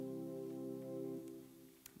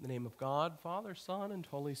In the name of God, Father, Son, and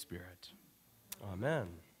Holy Spirit. Amen.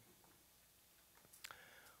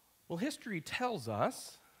 Well, history tells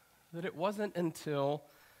us that it wasn't until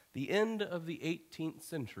the end of the 18th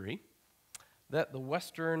century that the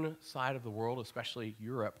western side of the world, especially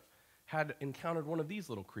Europe, had encountered one of these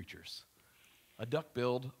little creatures, a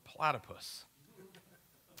duck-billed platypus.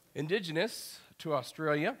 Indigenous to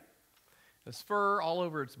Australia, has fur all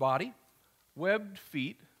over its body, webbed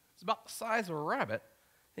feet, it's about the size of a rabbit,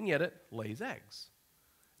 and yet it lays eggs.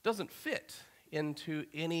 It doesn't fit into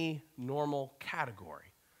any normal category.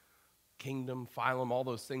 Kingdom, phylum, all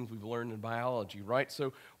those things we've learned in biology, right?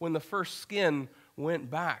 So when the first skin went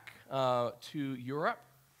back to Europe,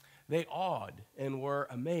 they awed and were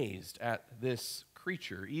amazed at this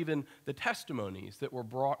creature, even the testimonies that were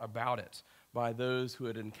brought about it by those who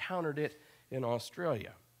had encountered it in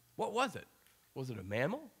Australia. What was it? Was it a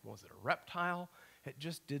mammal? Was it a reptile? It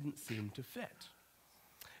just didn't seem to fit.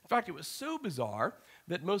 In fact, it was so bizarre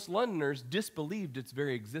that most Londoners disbelieved its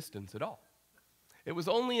very existence at all. It was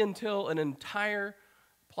only until an entire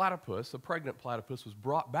platypus, a pregnant platypus, was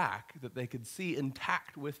brought back that they could see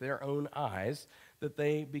intact with their own eyes that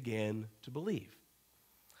they began to believe.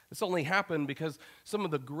 This only happened because some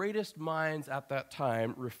of the greatest minds at that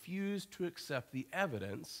time refused to accept the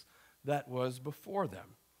evidence that was before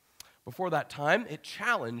them. Before that time, it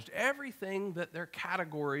challenged everything that their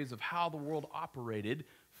categories of how the world operated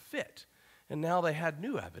fit. And now they had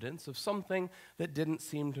new evidence of something that didn't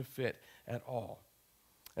seem to fit at all.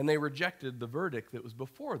 And they rejected the verdict that was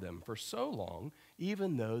before them for so long,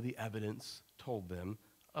 even though the evidence told them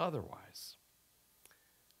otherwise.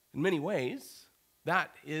 In many ways,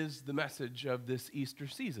 that is the message of this Easter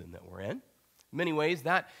season that we're in. In many ways,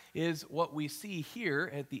 that is what we see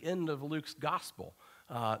here at the end of Luke's gospel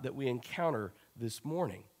that we encounter this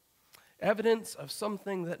morning. Evidence of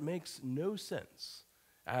something that makes no sense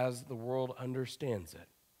as the world understands it.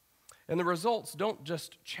 And the results don't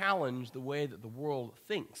just challenge the way that the world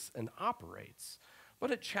thinks and operates,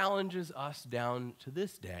 but it challenges us down to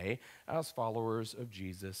this day as followers of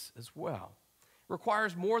Jesus as well. It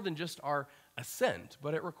requires more than just our assent,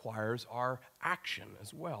 but it requires our action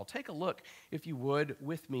as well. Take a look, if you would,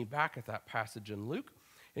 with me back at that passage in Luke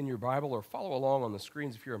in your Bible, or follow along on the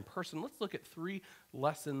screens if you're in person. Let's look at 3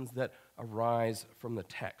 lessons that arise from the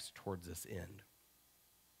text towards this end.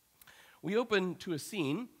 We open to a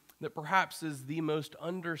scene that perhaps is the most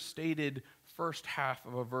understated first half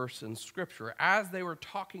of a verse in Scripture as they were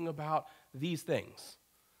talking about these things.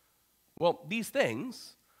 Well, these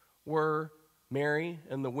things were Mary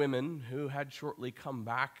and the women who had shortly come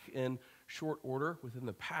back in short order within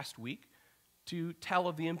the past week to tell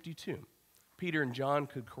of the empty tomb. Peter and John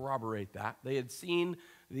could corroborate that. They had seen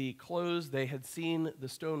the clothes, they had seen the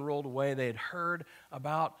stone rolled away, they had heard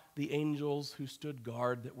about the angels who stood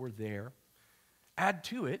guard that were there. Add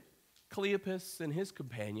to it Cleopas and his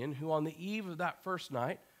companion, who on the eve of that first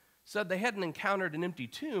night said they hadn't encountered an empty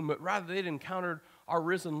tomb, but rather they'd encountered our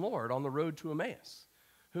risen Lord on the road to Emmaus,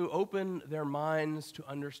 who opened their minds to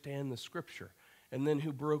understand the Scripture, and then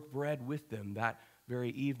who broke bread with them that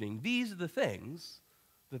very evening. These are the things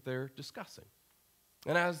that they're discussing.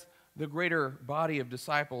 And as the greater body of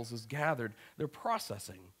disciples is gathered, they're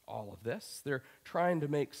processing all of this. They're trying to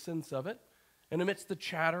make sense of it. And amidst the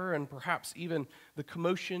chatter and perhaps even the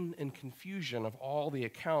commotion and confusion of all the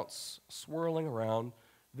accounts swirling around,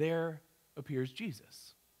 there appears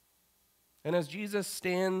Jesus. And as Jesus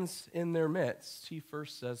stands in their midst, he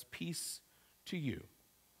first says, "Peace to you."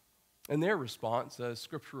 And their response, as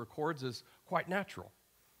Scripture records, is quite natural.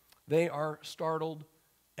 They are startled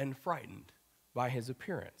and frightened by his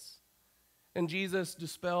appearance. And Jesus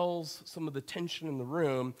dispels some of the tension in the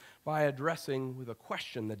room by addressing with a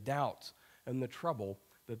question the doubt and the trouble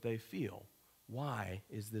that they feel. Why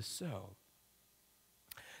is this so?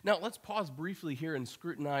 Now, let's pause briefly here and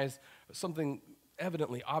scrutinize something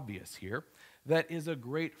evidently obvious here that is a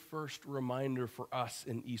great first reminder for us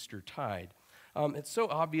in Eastertide. It's so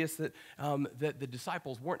obvious that the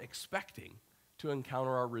disciples weren't expecting to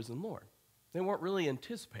encounter our risen Lord. They weren't really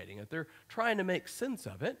anticipating it. They're trying to make sense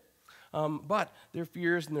of it, but their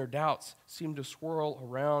fears and their doubts seem to swirl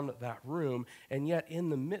around that room, and yet in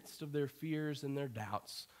the midst of their fears and their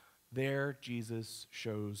doubts, there Jesus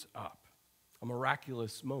shows up. A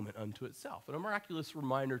miraculous moment unto itself, and a miraculous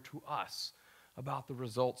reminder to us about the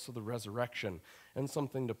results of the resurrection, and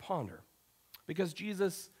something to ponder. Because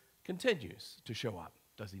Jesus continues to show up,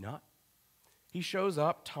 does he not? He shows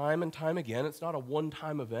up time and time again. It's not a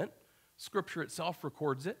one-time event. Scripture itself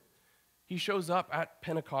records it. He shows up at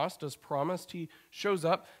Pentecost as promised. He shows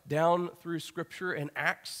up down through Scripture in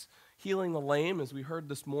Acts. healing the lame, as we heard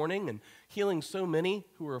this morning, and healing so many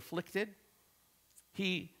who are afflicted.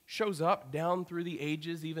 He shows up down through the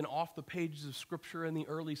ages, even off the pages of Scripture in the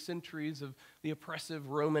early centuries of the oppressive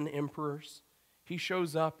Roman emperors. He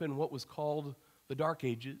shows up in what was called the Dark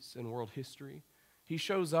Ages in world history. He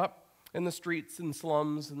shows up in the streets and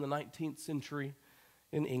slums in the 19th century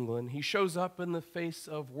in England. He shows up in the face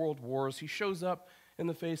of world wars. He shows up in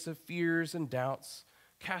the face of fears and doubts,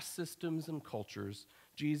 caste systems and cultures.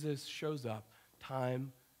 Jesus shows up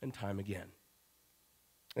time and time again.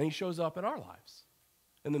 And he shows up in our lives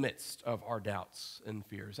in the midst of our doubts and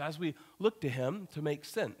fears. As we look to him to make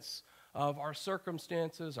sense of our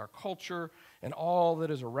circumstances, our culture, and all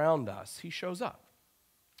that is around us, he shows up.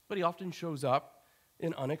 But he often shows up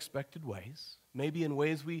in unexpected ways, maybe in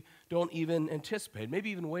ways we don't even anticipate, maybe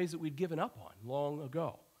even ways that we'd given up on long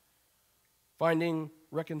ago. Finding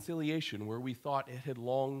reconciliation where we thought it had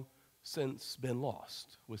long since been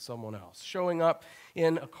lost with someone else. Showing up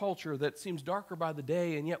in a culture that seems darker by the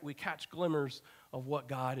day, and yet we catch glimmers of what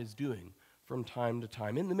God is doing from time to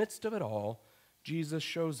time. In the midst of it all, Jesus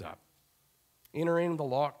shows up, entering the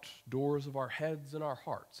locked doors of our heads and our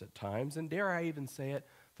hearts at times, and dare I even say it,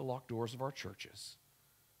 the locked doors of our churches,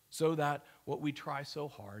 so that what we try so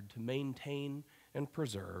hard to maintain and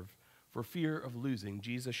preserve for fear of losing,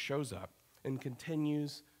 Jesus shows up and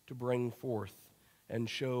continues to bring forth and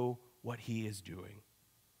show what he is doing.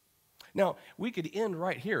 Now, we could end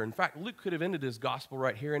right here. In fact, Luke could have ended his gospel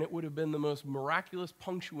right here, and it would have been the most miraculous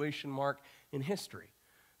punctuation mark in history.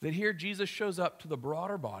 That here Jesus shows up to the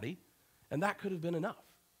broader body, and that could have been enough.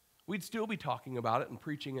 We'd still be talking about it and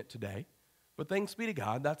preaching it today, but thanks be to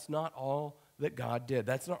God, that's not all that God did.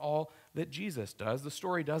 That's not all that Jesus does. The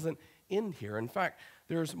story doesn't end here. In fact,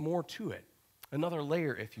 there's more to it. Another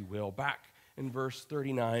layer, if you will, back in verse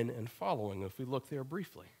 39 and following, if we look there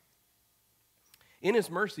briefly. In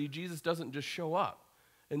his mercy, Jesus doesn't just show up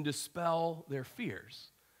and dispel their fears,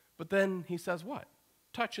 but then he says what?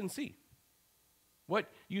 Touch and see. What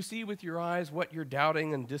you see with your eyes, what you're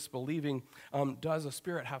doubting and disbelieving, does a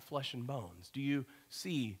spirit have flesh and bones? Do you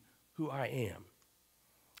see who I am?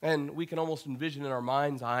 And we can almost envision in our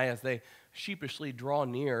mind's eye as they sheepishly draw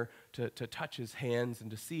near to touch his hands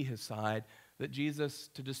and to see his side, that Jesus,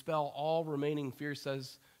 to dispel all remaining fear,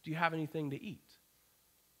 says, do you have anything to eat?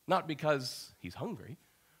 Not because he's hungry,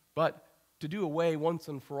 but to do away once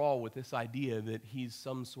and for all with this idea that he's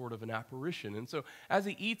some sort of an apparition. And so as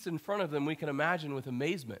he eats in front of them, we can imagine with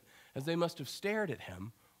amazement, as they must have stared at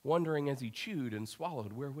him, wondering as he chewed and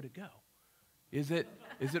swallowed, where would it go? Is it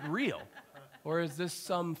real? Or is this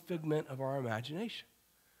some figment of our imagination?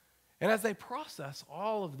 And as they process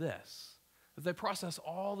all of this, as they process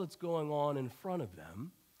all that's going on in front of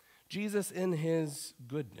them, Jesus, in his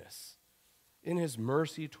goodness, in his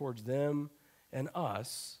mercy towards them and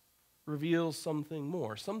us, reveals something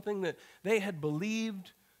more, something that they had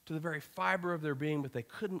believed to the very fiber of their being, but they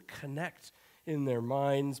couldn't connect in their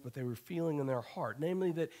minds, but they were feeling in their heart,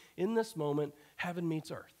 namely that in this moment, heaven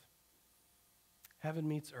meets earth. Heaven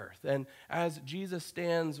meets earth. And as Jesus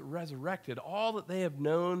stands resurrected, all that they have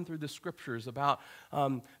known through the scriptures about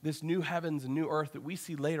this new heavens and new earth that we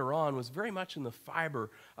see later on was very much in the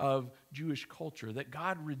fiber of Jewish culture, that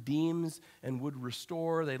God redeems and would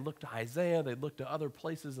restore. They look to Isaiah, they look to other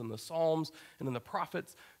places in the Psalms and in the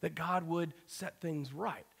prophets, that God would set things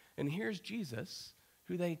right. And here's Jesus,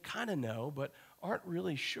 who they kind of know but aren't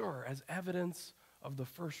really sure, as evidence of the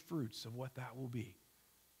first fruits of what that will be.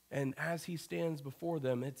 And as he stands before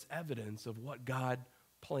them, it's evidence of what God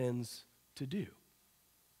plans to do.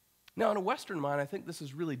 Now, in a Western mind, I think this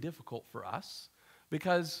is really difficult for us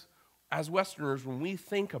because as Westerners, when we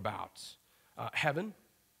think about heaven,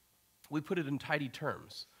 we put it in tidy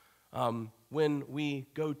terms. When we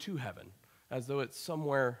go to heaven, as though it's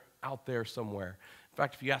somewhere out there somewhere. In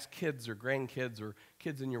fact, if you ask kids or grandkids or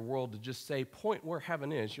kids in your world to just say, point where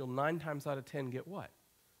heaven is, you'll 9 times out of 10 get what?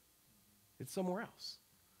 It's somewhere else.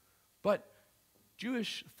 But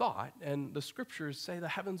Jewish thought and the scriptures say the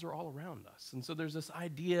heavens are all around us. And so there's this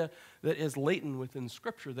idea that is latent within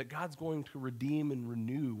scripture that God's going to redeem and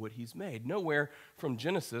renew what he's made. Nowhere from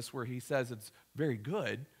Genesis, where he says it's very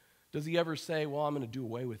good, does he ever say, well, I'm going to do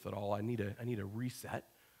away with it all. I need a reset,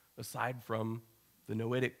 aside from the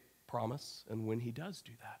Noahic promise and when he does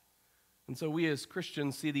do that. And so we as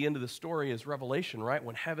Christians see the end of the story as Revelation, right?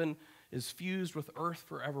 When heaven is fused with earth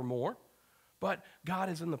forevermore. But God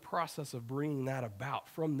is in the process of bringing that about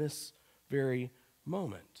from this very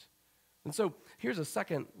moment. And so here's a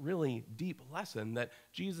second really deep lesson that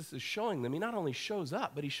Jesus is showing them. He not only shows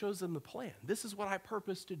up, but he shows them the plan. This is what I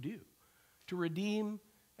purpose to do, to redeem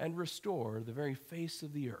and restore the very face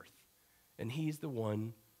of the earth. And he's the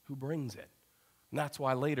one who brings it. And that's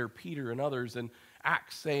why later Peter and others in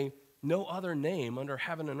Acts say, no other name under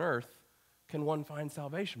heaven and earth can one find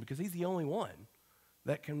salvation, because he's the only one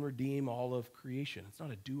that can redeem all of creation. It's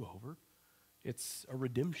not a do-over. It's a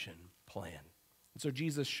redemption plan. And so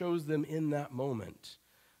Jesus shows them in that moment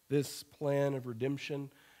this plan of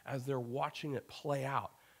redemption as they're watching it play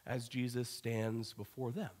out as Jesus stands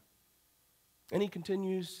before them. And he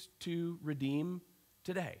continues to redeem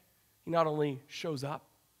today. He not only shows up,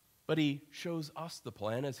 but he shows us the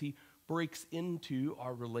plan as he breaks into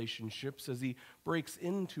our relationships, as he breaks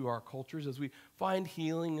into our cultures, as we find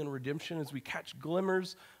healing and redemption, as we catch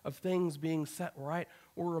glimmers of things being set right.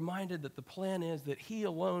 We're reminded that the plan is that he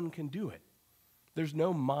alone can do it. There's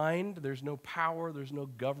no mind, there's no power, there's no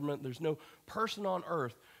government, there's no person on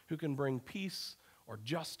earth who can bring peace or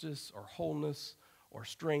justice or wholeness or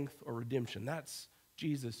strength or redemption. That's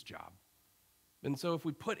Jesus' job. And so if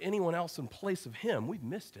we put anyone else in place of him, we've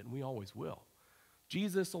missed it, and we always will.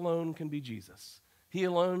 Jesus alone can be Jesus. He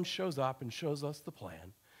alone shows up and shows us the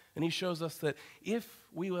plan. And he shows us that if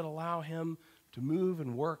we would allow him to move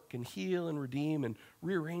and work and heal and redeem and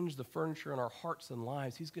rearrange the furniture in our hearts and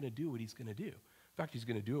lives, he's going to do what he's going to do. In fact, he's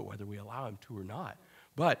going to do it whether we allow him to or not.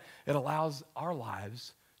 But it allows our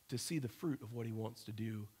lives to see the fruit of what he wants to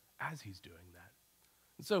do as he's doing that.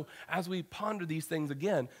 And so as we ponder these things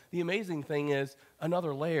again, the amazing thing is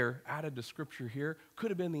another layer added to Scripture here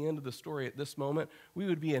could have been the end of the story at this moment. We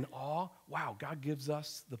would be in awe. Wow, God gives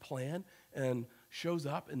us the plan and shows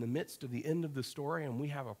up in the midst of the end of the story, and we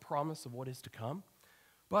have a promise of what is to come.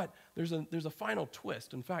 But there's a final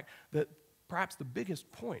twist. In fact, that perhaps the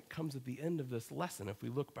biggest point comes at the end of this lesson if we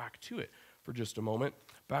look back to it for just a moment.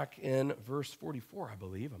 Back in verse 44, I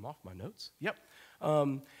believe. I'm off my notes. Yep.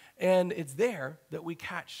 And it's there that we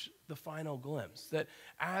catch the final glimpse, that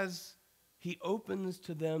as he opens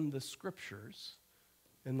to them the Scriptures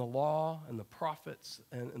and the law and the prophets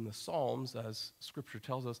and the Psalms, as Scripture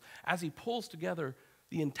tells us, as he pulls together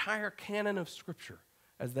the entire canon of Scripture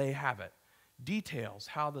as they have it, details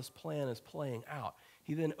how this plan is playing out,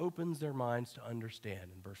 he then opens their minds to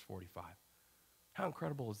understand in verse 45. How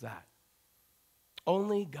incredible is that?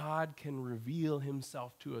 Only God can reveal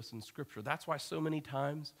himself to us in Scripture. That's why so many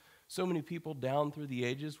times, so many people down through the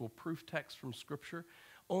ages will proof text from Scripture.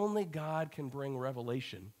 Only God can bring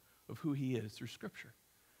revelation of who he is through Scripture.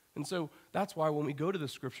 And so that's why when we go to the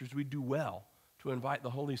Scriptures, we do well to invite the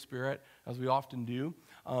Holy Spirit, as we often do,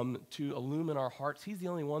 to illumine our hearts. He's the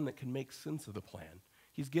only one that can make sense of the plan.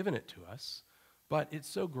 He's given it to us, but it's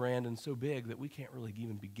so grand and so big that we can't really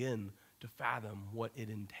even begin to fathom what it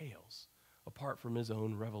entails, apart from his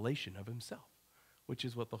own revelation of himself, which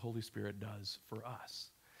is what the Holy Spirit does for us.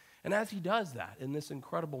 And as he does that in this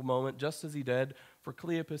incredible moment, just as he did for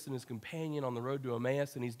Cleopas and his companion on the road to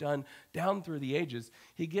Emmaus, and he's done down through the ages,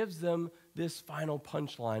 he gives them this final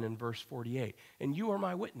punchline in verse 48. And you are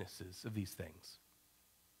my witnesses of these things.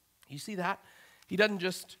 You see that? He doesn't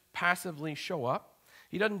just passively show up.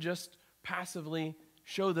 He doesn't just passively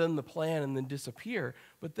show them the plan and then disappear,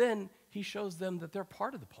 but then he shows them that they're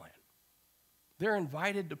part of the plan. They're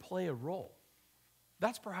invited to play a role.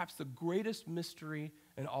 That's perhaps the greatest mystery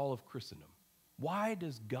in all of Christendom. Why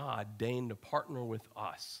does God deign to partner with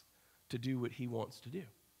us to do what he wants to do?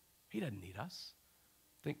 He doesn't need us.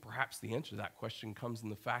 I think perhaps the answer to that question comes in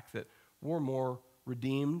the fact that we're more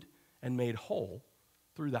redeemed and made whole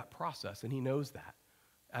through that process, and he knows that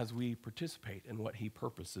as we participate in what he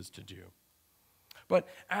purposes to do. But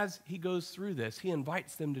as he goes through this, he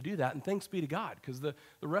invites them to do that, and thanks be to God, because the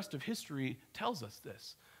rest of history tells us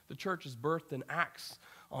this. The church is birthed in Acts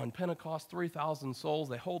on Pentecost, 3,000 souls.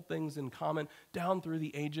 They hold things in common down through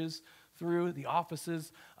the ages, through the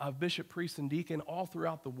offices of bishop, priest, and deacon, all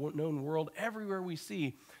throughout the known world. Everywhere we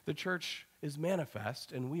see, the church is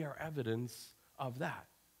manifest, and we are evidence of that.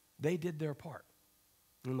 They did their part.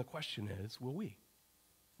 And the question is, will we?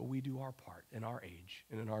 Will we do our part in our age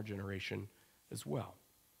and in our generation as well?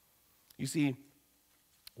 You see,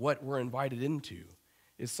 what we're invited into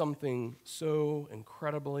is something so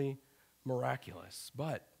incredibly miraculous,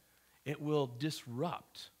 but it will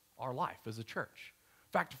disrupt our life as a church.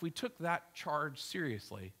 In fact, if we took that charge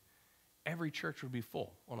seriously, every church would be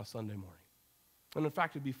full on a Sunday morning. And in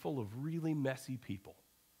fact, it'd be full of really messy people.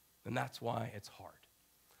 And that's why it's hard.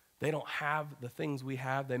 They don't have the things we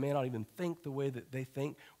have. They may not even think the way that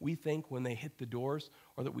we think when they hit the doors,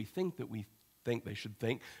 or that we think they should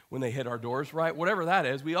think when they hit our doors, right? Whatever that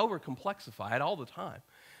is, we over-complexify it all the time.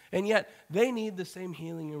 And yet, they need the same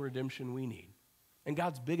healing and redemption we need. And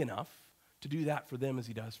God's big enough to do that for them as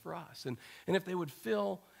he does for us. And if they would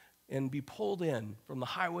fill and be pulled in from the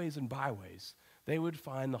highways and byways, they would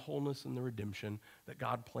find the wholeness and the redemption that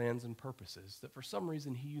God plans and purposes, that for some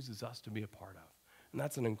reason he uses us to be a part of. And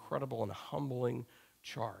that's an incredible and humbling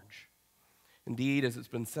charge. Indeed, as it's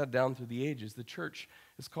been said down through the ages, the church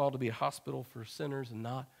is called to be a hospital for sinners and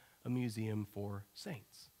not a museum for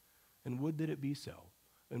saints. And would that it be so,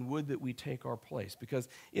 and would that we take our place. Because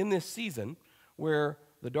in this season, where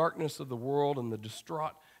the darkness of the world and the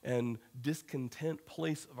distraught and discontent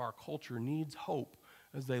place of our culture needs hope,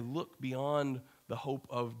 as they look beyond the hope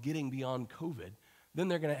of getting beyond COVID, then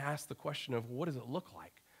they're going to ask the question of, what does it look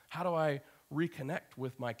like? How do I reconnect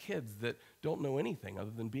with my kids that don't know anything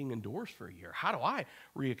other than being indoors for a year? How do I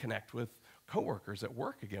reconnect with coworkers at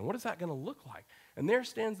work again? What is that going to look like? And there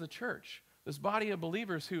stands the church, this body of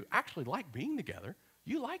believers who actually like being together.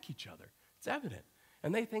 You like each other. It's evident.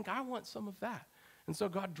 And they think, I want some of that. And so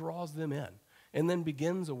God draws them in and then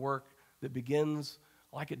begins a work that begins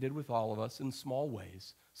like it did with all of us in small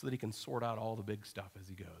ways so that he can sort out all the big stuff as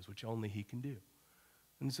he goes, which only he can do.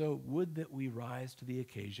 And so would that we rise to the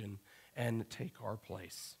occasion and take our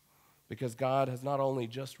place, because God has not only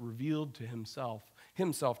just revealed to himself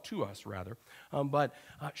to us rather, but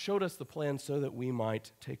showed us the plan so that we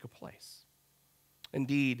might take a place.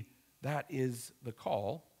 Indeed, that is the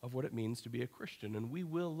call of what it means to be a Christian, and we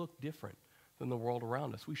will look different than the world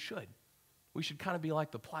around us. We should. We should kind of be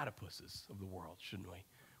like the platypuses of the world, shouldn't we?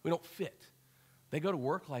 We don't fit. They go to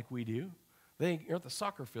work like we do. They are at the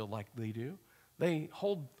soccer field like they do. They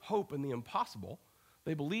hold hope in the impossible.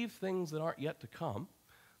 They believe things that aren't yet to come.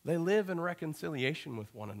 They live in reconciliation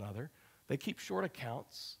with one another. They keep short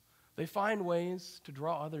accounts. They find ways to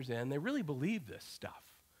draw others in. They really believe this stuff.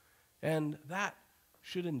 And that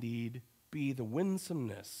should indeed be the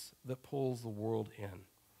winsomeness that pulls the world in.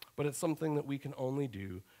 But it's something that we can only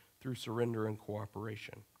do through surrender and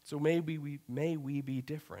cooperation. So may we be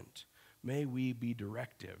different. May we be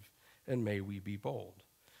directive. And may we be bold.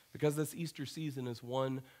 Because this Easter season is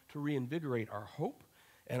one to reinvigorate our hope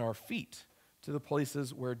and our feet to the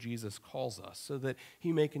places where Jesus calls us, so that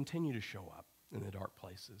he may continue to show up in the dark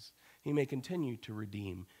places. He may continue to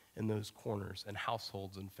redeem in those corners and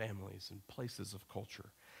households and families and places of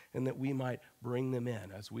culture, and that we might bring them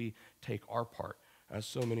in as we take our part, as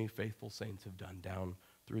so many faithful saints have done down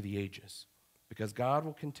through the ages. Because God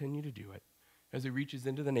will continue to do it as he reaches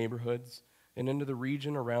into the neighborhoods and into the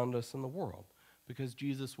region around us in the world, because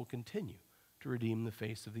Jesus will continue to redeem the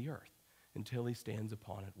face of the earth until he stands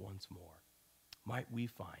upon it once more. Might we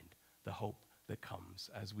find the hope that comes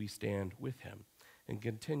as we stand with him and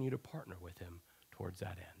continue to partner with him towards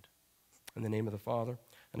that end. In the name of the Father,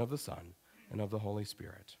 and of the Son, and of the Holy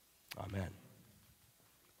Spirit. Amen.